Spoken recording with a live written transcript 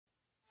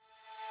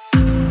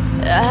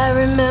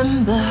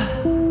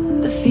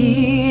remember the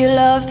feel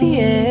of the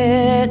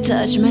air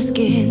touch my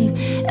skin.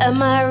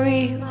 Am I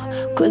real?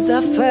 'Cause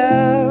I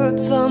felt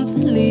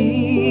something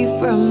leave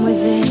from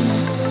within.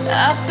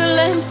 I feel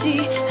empty,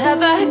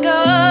 have I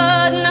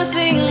got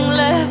nothing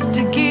left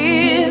to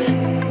give?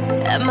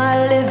 Am I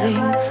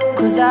living?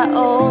 'Cause I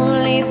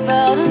only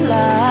felt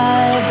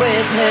alive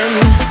with him.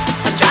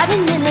 I'm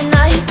driving in the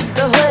night,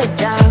 the hood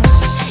down.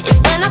 It's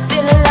when I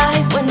feel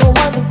alive, when no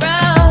one's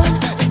around.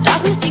 The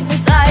darkness deep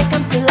inside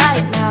comes to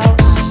light now.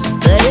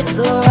 But it's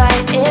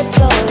alright, it's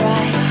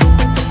alright.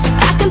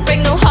 I can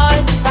break no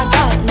heart if I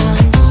got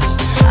none.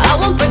 I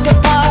won't break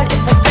apart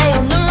if I stay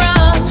on the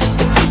run.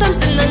 But sometimes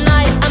in the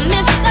night I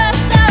miss the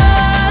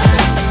sun.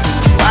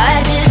 Why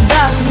did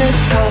darkness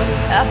come?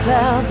 I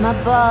felt my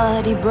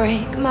body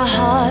break, my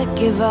heart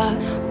give up.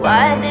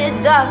 Why did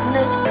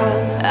darkness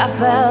come? I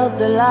felt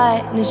the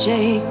lightning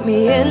shake me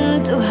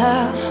into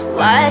hell.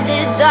 Why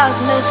did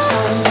darkness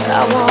come?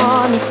 I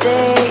wanna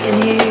stay in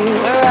here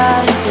where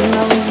I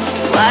belong.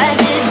 Why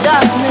did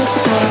darkness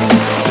come?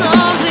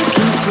 Something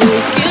keeps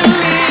waking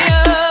me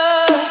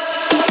up.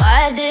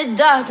 Why did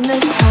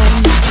darkness come?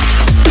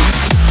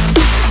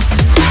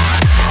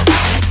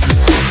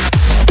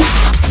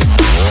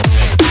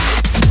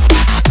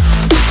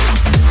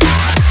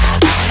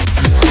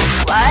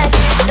 Why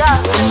did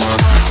darkness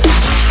come?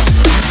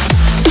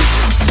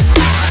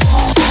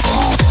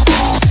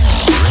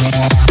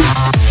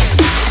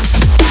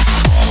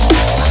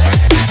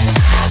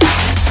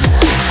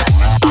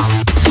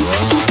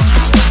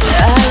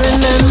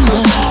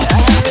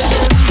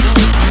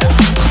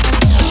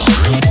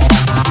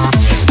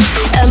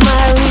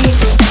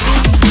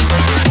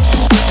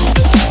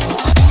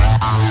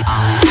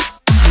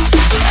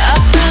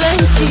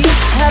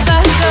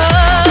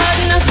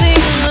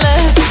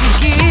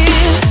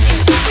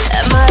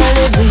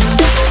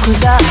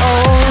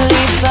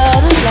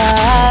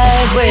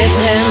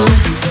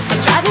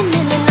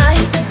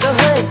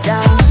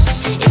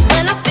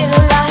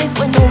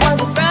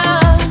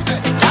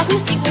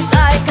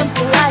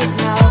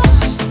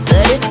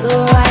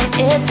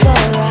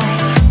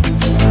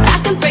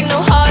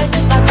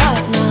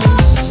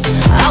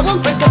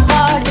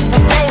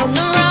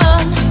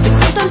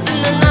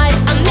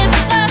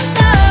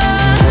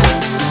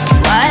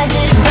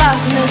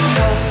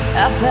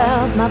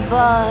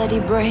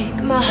 Break,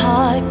 my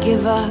heart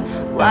give up.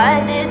 Why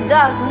did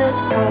darkness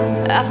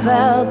come? I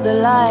felt the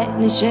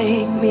lightning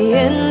shake me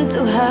into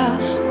hell.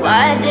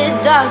 Why did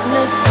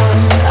darkness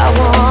come? I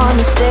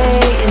wanna stay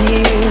in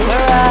here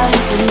where I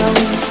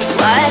belong.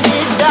 Why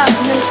did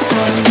darkness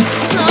come?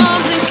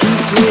 Something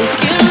keeps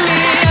waking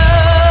me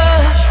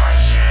up.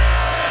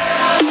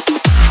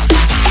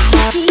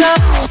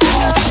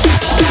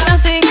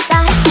 Nothing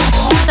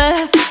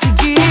left to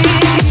give.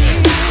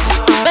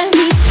 When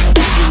we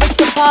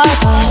break apart,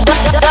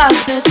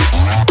 darkness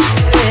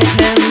with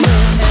him.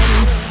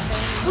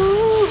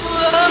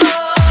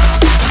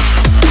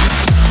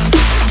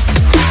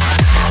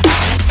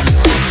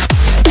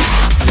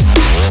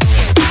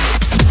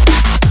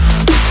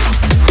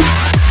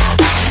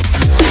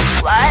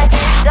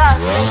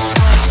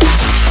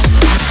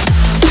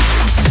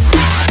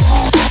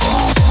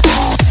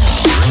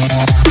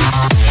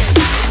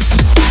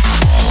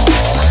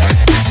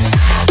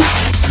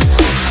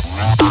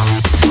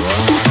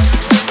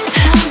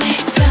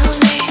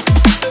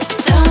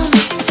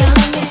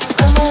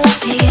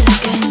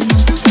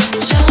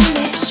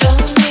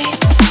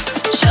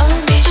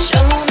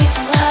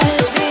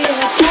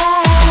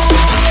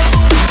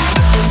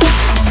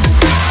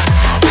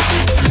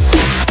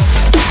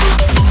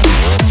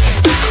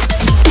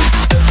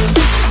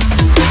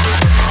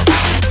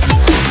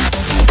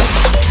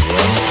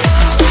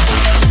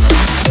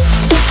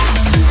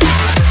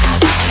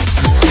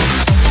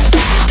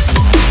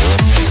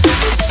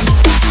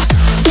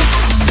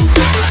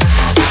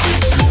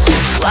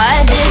 Why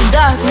did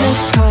darkness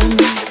come?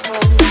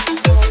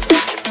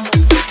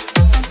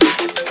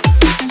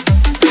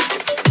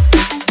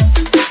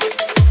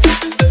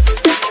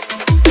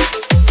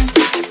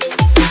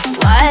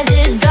 Why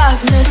did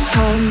darkness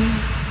come?